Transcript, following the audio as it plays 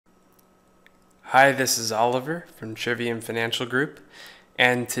Hi, this is Oliver from Trivium Financial Group,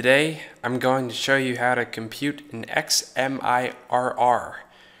 and today I'm going to show you how to compute an XMIRR.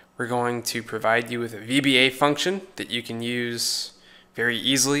 We're going to provide you with a VBA function that you can use very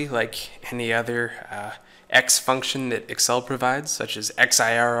easily like any other X function that Excel provides, such as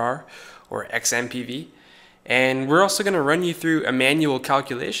XIRR or XMPV. And we're also going to run you through a manual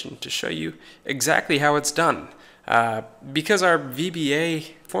calculation to show you exactly how it's done. Because our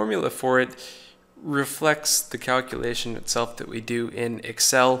VBA formula for it reflects the calculation itself that we do in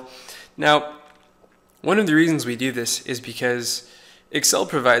Excel. Now, one of the reasons we do this is because Excel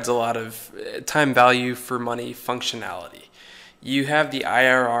provides a lot of time value for money functionality. You have the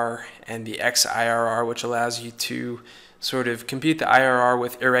IRR and the XIRR, which allows you to sort of compute the IRR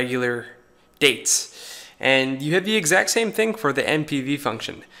with irregular dates. And you have the exact same thing for the NPV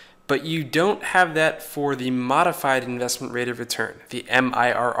function, but you don't have that for the modified investment rate of return, the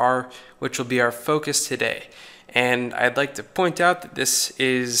MIRR, which will be our focus today. And I'd like to point out that this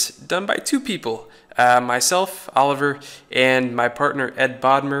is done by two people, myself, Oliver, and my partner, Ed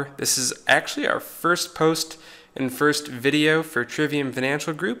Bodmer. This is actually our first post and first video for Trivium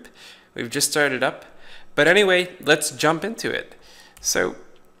Financial Group. We've just started up. But anyway, let's jump into it. So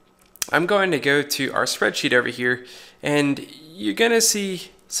I'm going to go to our spreadsheet over here, and you're going to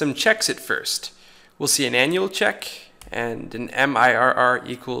see some checks at first. We'll see an annual check and an MIRR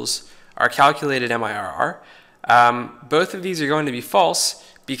equals our calculated MIRR. Both of these are going to be false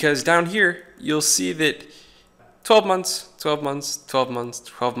because down here you'll see that 12 months, 12 months, 12 months,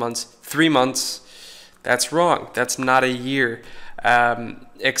 12 months, 3 months. That's wrong. That's not a year.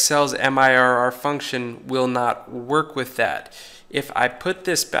 Excel's MIRR function will not work with that. If I put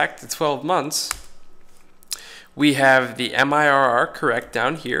this back to 12 months, we have the MIRR correct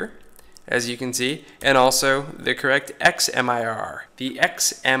down here, as you can see, and also the correct XMIRR. The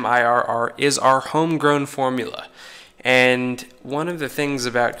XMIRR is our homegrown formula. And one of the things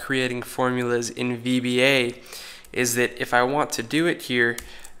about creating formulas in VBA is that if I want to do it here,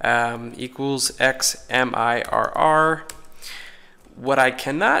 equals XMIRR, what I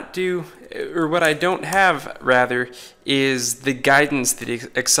cannot do, or what I don't have rather, is the guidance that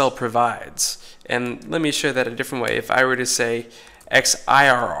Excel provides. And let me show that a different way. If I were to say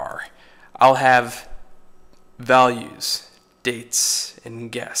XIRR, I'll have values, dates,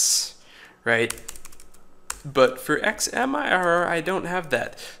 and guess, right? But for XMIRR, I don't have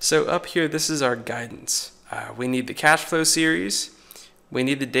that. So up here, this is our guidance. We need the cash flow series, we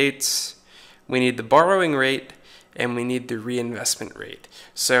need the dates, we need the borrowing rate, and we need the reinvestment rate.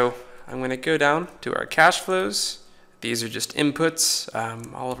 So I'm going to go down to our cash flows. These are just inputs.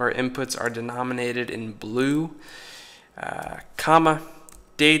 All of our inputs are denominated in blue, comma,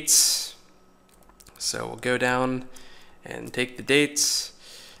 dates. So we'll go down and take the dates.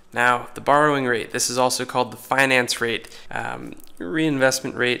 Now the borrowing rate, this is also called the finance rate.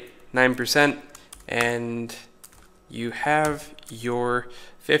 Reinvestment rate, 9%, and you have your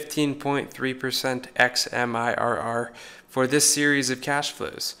 15.3% XMIRR for this series of cash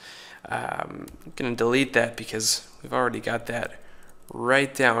flows. I'm going to delete that because we've already got that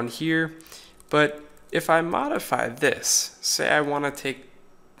right down here. But if I modify this, say I want to take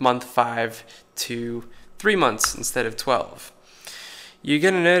month 5 to 3 months instead of 12, you're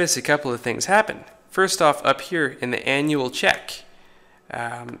going to notice a couple of things happen. First off, up here in the annual check,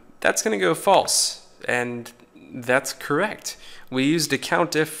 that's going to go false, and that's correct. We used a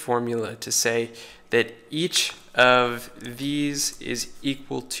COUNTIF formula to say that each of these is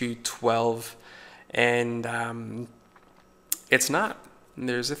equal to 12, and it's not.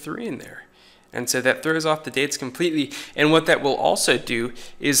 There's a 3 in there. And so that throws off the dates completely. And what that will also do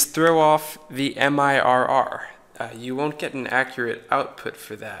is throw off the MIRR. You won't get an accurate output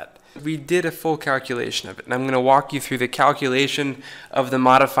for that. We did a full calculation of it, and I'm going to walk you through the calculation of the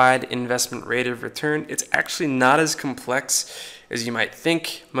modified investment rate of return. It's actually not as complex as you might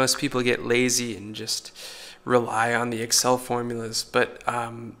think. Most people get lazy and just rely on the Excel formulas, but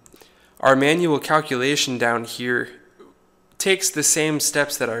our manual calculation down here takes the same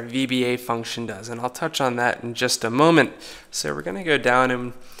steps that our VBA function does, and I'll touch on that in just a moment. So we're going to go down,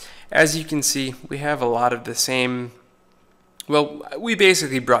 and as you can see, we have a lot of the same. Well, we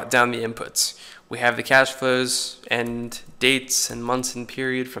basically brought down the inputs. We have the cash flows and dates and months and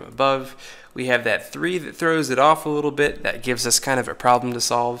period from above. We have that 3 that throws it off a little bit. That gives us kind of a problem to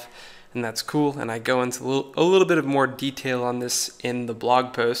solve, and that's cool. And I go into a little bit of more detail on this in the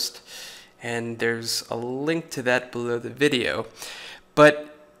blog post, and there's a link to that below the video.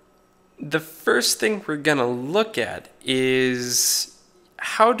 But the first thing we're going to look at is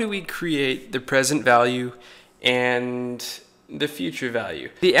how do we create the present value and the future value.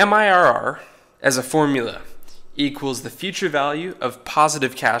 The MIRR as a formula equals the future value of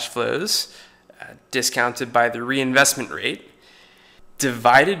positive cash flows discounted by the reinvestment rate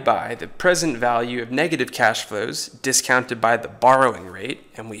divided by the present value of negative cash flows discounted by the borrowing rate,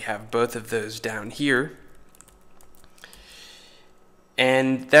 and we have both of those down here.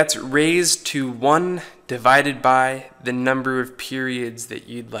 And that's raised to 1 divided by the number of periods that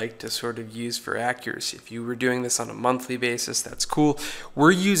you'd like to sort of use for accuracy. If you were doing this on a monthly basis, that's cool.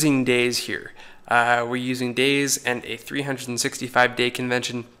 We're using days here. We're using days and a 365-day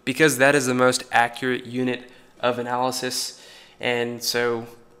convention because that is the most accurate unit of analysis. And so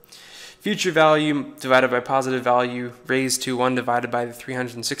future value divided by positive value raised to 1 divided by the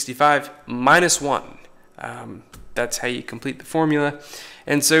 365 minus 1. That's how you complete the formula.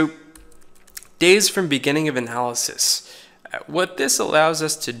 And so days from beginning of analysis. What this allows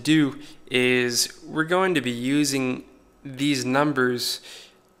us to do is we're going to be using these numbers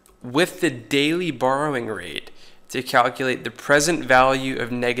with the daily borrowing rate to calculate the present value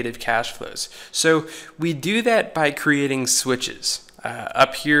of negative cash flows. So we do that by creating switches.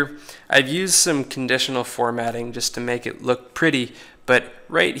 Up here, I've used some conditional formatting just to make it look pretty, but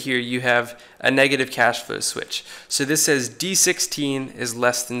right here you have a negative cash flow switch. So this says D16 is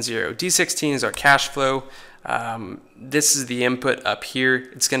less than 0. D16 is our cash flow. This is the input up here.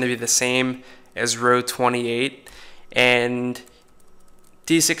 It's going to be the same as row 28, and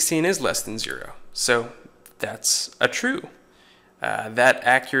D16 is less than 0. So that's a true.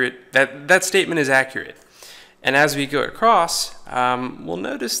 That statement is accurate. And as we go across, we'll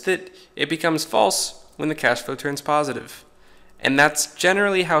notice that it becomes false when the cash flow turns positive. And that's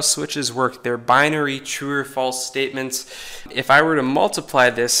generally how switches work. They're binary true or false statements. If I were to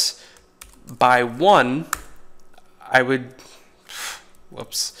multiply this by 1, I would,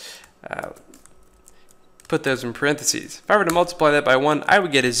 put those in parentheses. If I were to multiply that by 1, I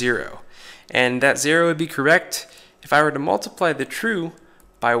would get a 0. And that 0 would be correct. If I were to multiply the true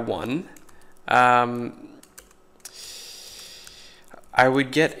by 1, I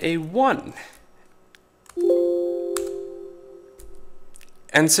would get a 1.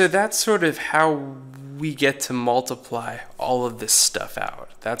 And so that's sort of how we get to multiply all of this stuff out.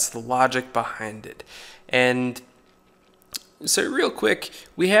 That's the logic behind it. And so real quick,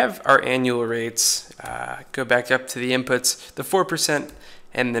 we have our annual rates. Go back up to the inputs, the 4%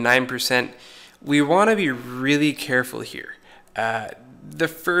 and the 9%. We want to be really careful here. The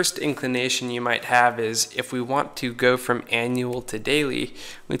first inclination you might have is if we want to go from annual to daily,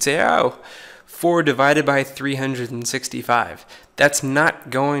 we'd say, oh, 4 divided by 365. That's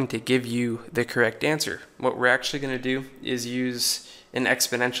not going to give you the correct answer. What we're actually going to do is use an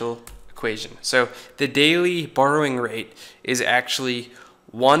exponential equation. So the daily borrowing rate is actually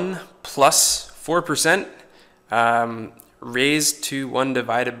 1 plus 4% raised to 1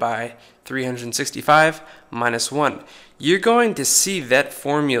 divided by 365 minus 1. You're going to see that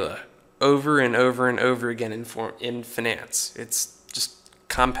formula over and over and over again in finance. It's just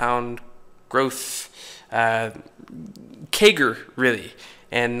compound growth, CAGR really,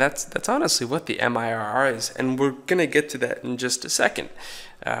 and that's honestly what the XMIRR is, and we're gonna get to that in just a second.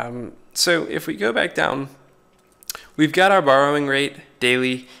 So if we go back down, we've got our borrowing rate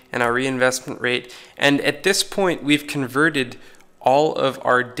daily and our reinvestment rate, and at this point we've converted all of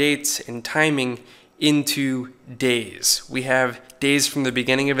our dates and timing into days. We have days from the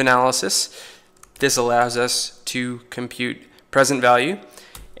beginning of analysis. This allows us to compute present value,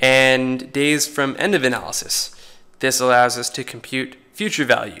 and days from end of analysis. This allows us to compute future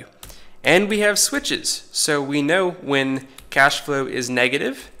value. And we have switches, so we know when cash flow is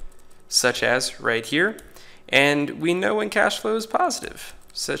negative, such as right here, and we know when cash flow is positive,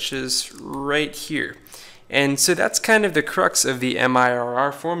 such as right here. And so that's kind of the crux of the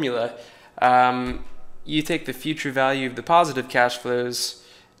XMIRR formula. You take the future value of the positive cash flows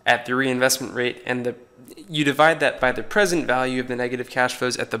at the reinvestment rate, and you divide that by the present value of the negative cash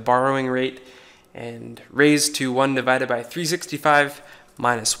flows at the borrowing rate, and raised to 1 divided by 365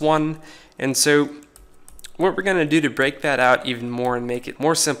 minus 1. And so what we're going to do to break that out even more and make it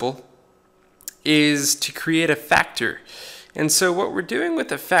more simple is to create a factor. And so what we're doing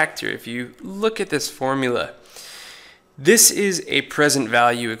with a factor, if you look at this formula, this is a present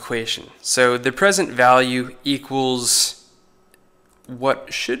value equation. So the present value equals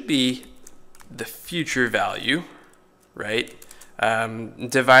what should be the future value, right?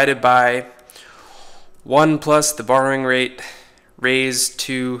 Divided by 1 plus the borrowing rate raised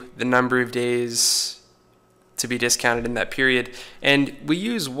to the number of days to be discounted in that period. And we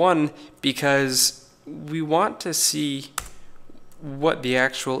use 1 because we want to see what the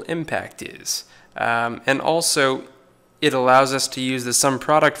actual impact is. And also, it allows us to use the sum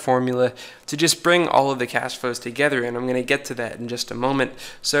product formula to just bring all of the cash flows together, and I'm going to get to that in just a moment.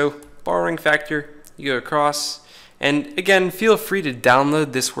 So borrowing factor, you go across, and again, feel free to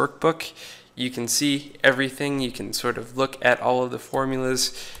download this workbook. You can see everything, you can sort of look at all of the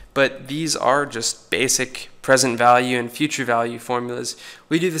formulas, but these are just basic present value and future value formulas.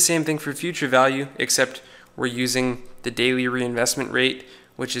 We do the same thing for future value, except we're using the daily reinvestment rate,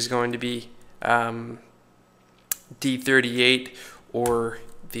 which is going to be D38, or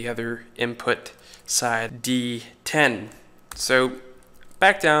the other input side, D10. So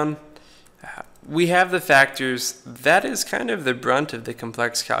back down, we have the factors. That is kind of the brunt of the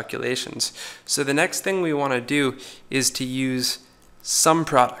complex calculations. So the next thing we want to do is to use sum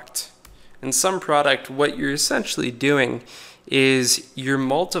product. In sum product, what you're essentially doing is you're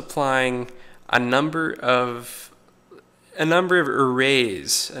multiplying a number of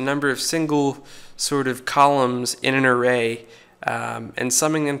arrays, a number of single sort of columns in an array, and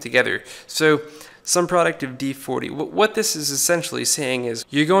summing them together. So sum product of D40, what this is essentially saying is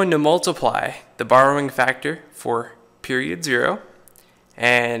you're going to multiply the borrowing factor for period 0,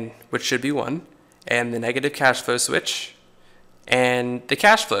 and which should be 1, and the negative cash flow switch, and the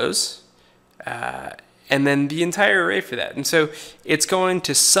cash flows, and then the entire array for that. And so it's going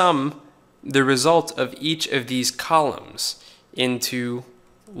to sum the result of each of these columns into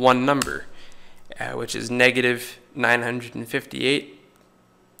one number, which is negative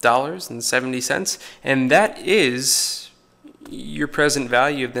 $958.70, and that is your present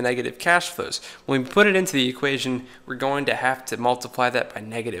value of the negative cash flows. When we put it into the equation, we're going to have to multiply that by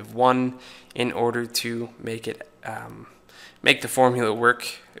 -1 in order to make it make the formula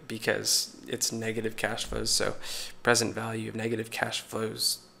work, because it's negative cash flows. So present value of negative cash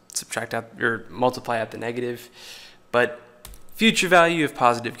flows, subtract out or multiply out the negative, but future value of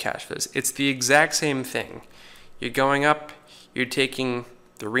positive cash flows, it's the exact same thing. You're going up, you're taking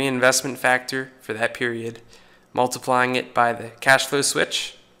the reinvestment factor for that period, multiplying it by the cash flow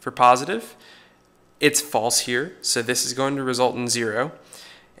switch for positive. It's false here, so this is going to result in 0,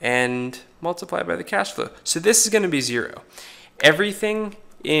 and multiply by the cash flow. So this is going to be 0. Everything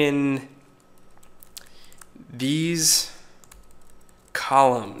in these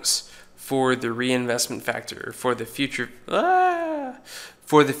columns for the reinvestment factor, or for the future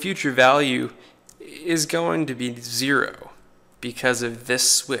value, is going to be 0 because of this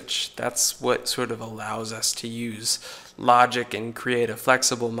switch. That's what sort of allows us to use logic and create a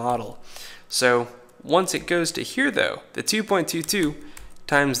flexible model. So once it goes to here though, the 2.22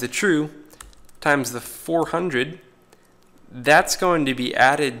 times the true times the 400, that's going to be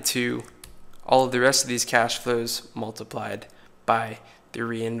added to all of the rest of these cash flows multiplied by the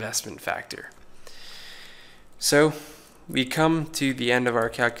reinvestment factor. So we come to the end of our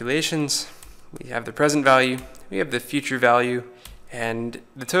calculations. We have the present value, we have the future value, and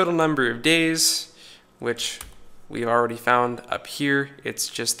the total number of days, which we've already found up here. It's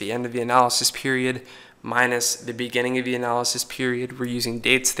just the end of the analysis period minus the beginning of the analysis period. We're using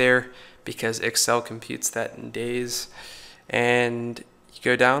dates there because Excel computes that in days. And you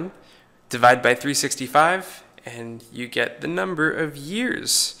go down, divide by 365, and you get the number of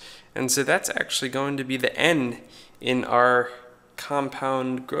years. And so that's actually going to be the N in our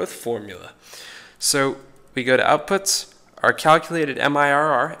compound growth formula. So we go to outputs. Our calculated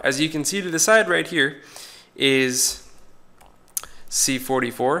MIRR, as you can see to the side right here, is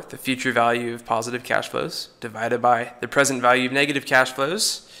C44, the future value of positive cash flows, divided by the present value of negative cash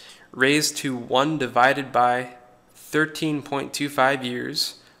flows, raised to 1 divided by 13.25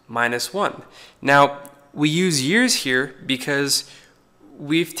 years minus 1. Now, we use years here because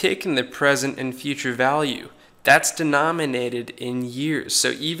we've taken the present and future value. That's denominated in years.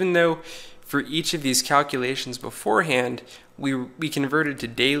 So even though for each of these calculations beforehand, we converted to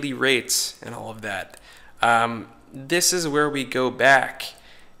daily rates and all of that, this is where we go back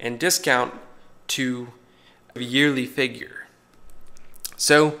and discount to a yearly figure.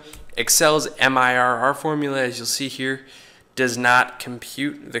 So Excel's MIRR formula, as you'll see here, does not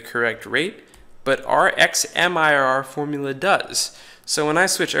compute the correct rate, but our XMIRR formula does. So when I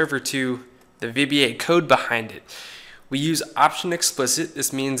switch over to the VBA code behind it, we use option explicit.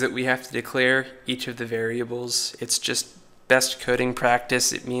 This means that we have to declare each of the variables. It's just best coding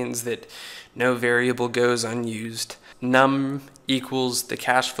practice. It means that no variable goes unused. Num equals the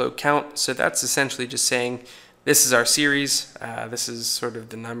cash flow count. So that's essentially just saying this is our series. This is sort of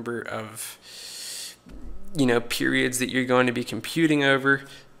the number of periods that you're going to be computing over.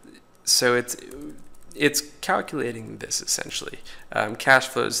 So it's calculating this essentially. Cash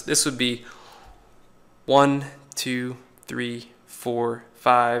flows, this would be 1, 2, 3, 4,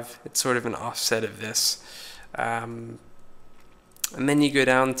 5. It's sort of an offset of this. And then you go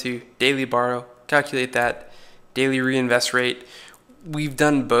down to daily borrow, calculate that, daily reinvest rate. We've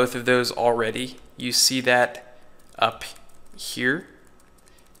done both of those already. You see that up here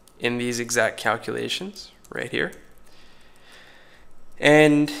in these exact calculations right here.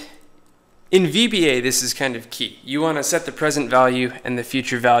 And in VBA, this is kind of key. You want to set the present value and the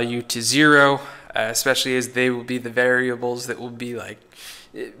future value to 0, especially as they will be the variables that will be like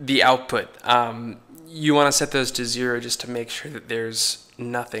the output. You want to set those to 0 just to make sure that there's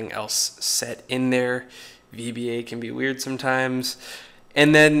nothing else set in there. VBA can be weird sometimes.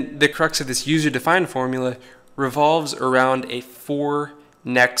 And then the crux of this user-defined formula revolves around a for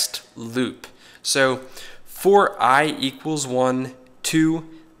next loop. So for I equals 1 to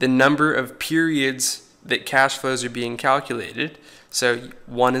the number of periods that cash flows are being calculated. So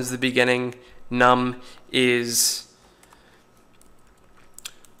 1 is the beginning, num is,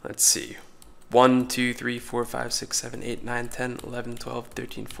 let's see, 1, 2, 3, 4, 5, 6, 7, 8, 9, 10, 11, 12,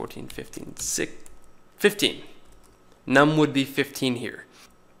 13, 14, 15, 15. Num would be 15 here.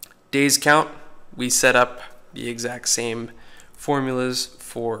 Days count, we set up the exact same formulas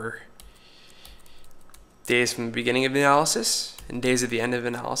for days from the beginning of the analysis and days at the end of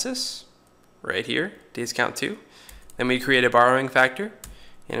analysis, right here, days count 2. Then we create a borrowing factor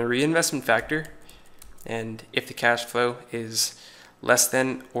and a reinvestment factor, and if the cash flow is less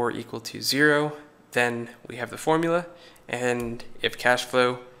than or equal to 0, then we have the formula, and if cash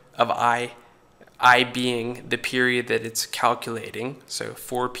flow of I being the period that it's calculating, so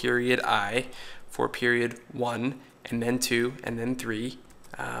for period I, for period 1, and then 2, and then 3,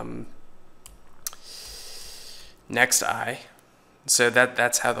 next I. So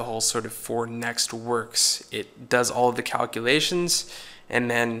that's how the whole sort of for next works. It does all of the calculations, and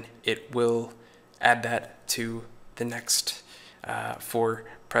then it will add that to the next for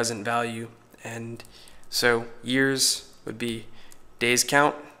present value. And so years would be days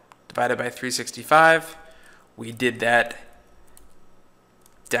count divided by 365. We did that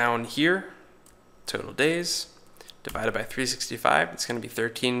down here, total days divided by 365. It's going to be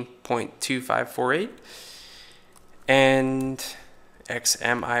 13.2548. And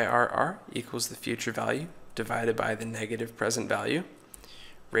XMIRR equals the future value divided by the negative present value,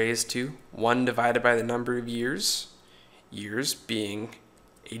 raised to 1 divided by the number of years, years being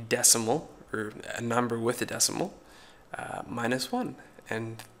a decimal, or a number with a decimal, minus 1.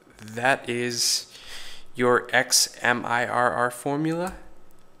 And that is your XMIRR formula.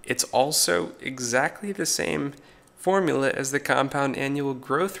 It's also exactly the same formula as the compound annual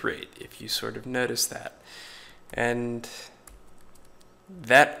growth rate, if you sort of notice that. And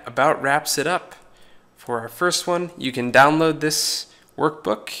that about wraps it up for our first one. You can download this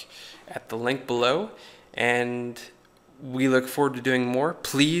workbook at the link below, and we look forward to doing more.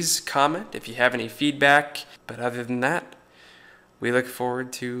 Please comment if you have any feedback, but other than that, we look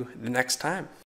forward to the next time.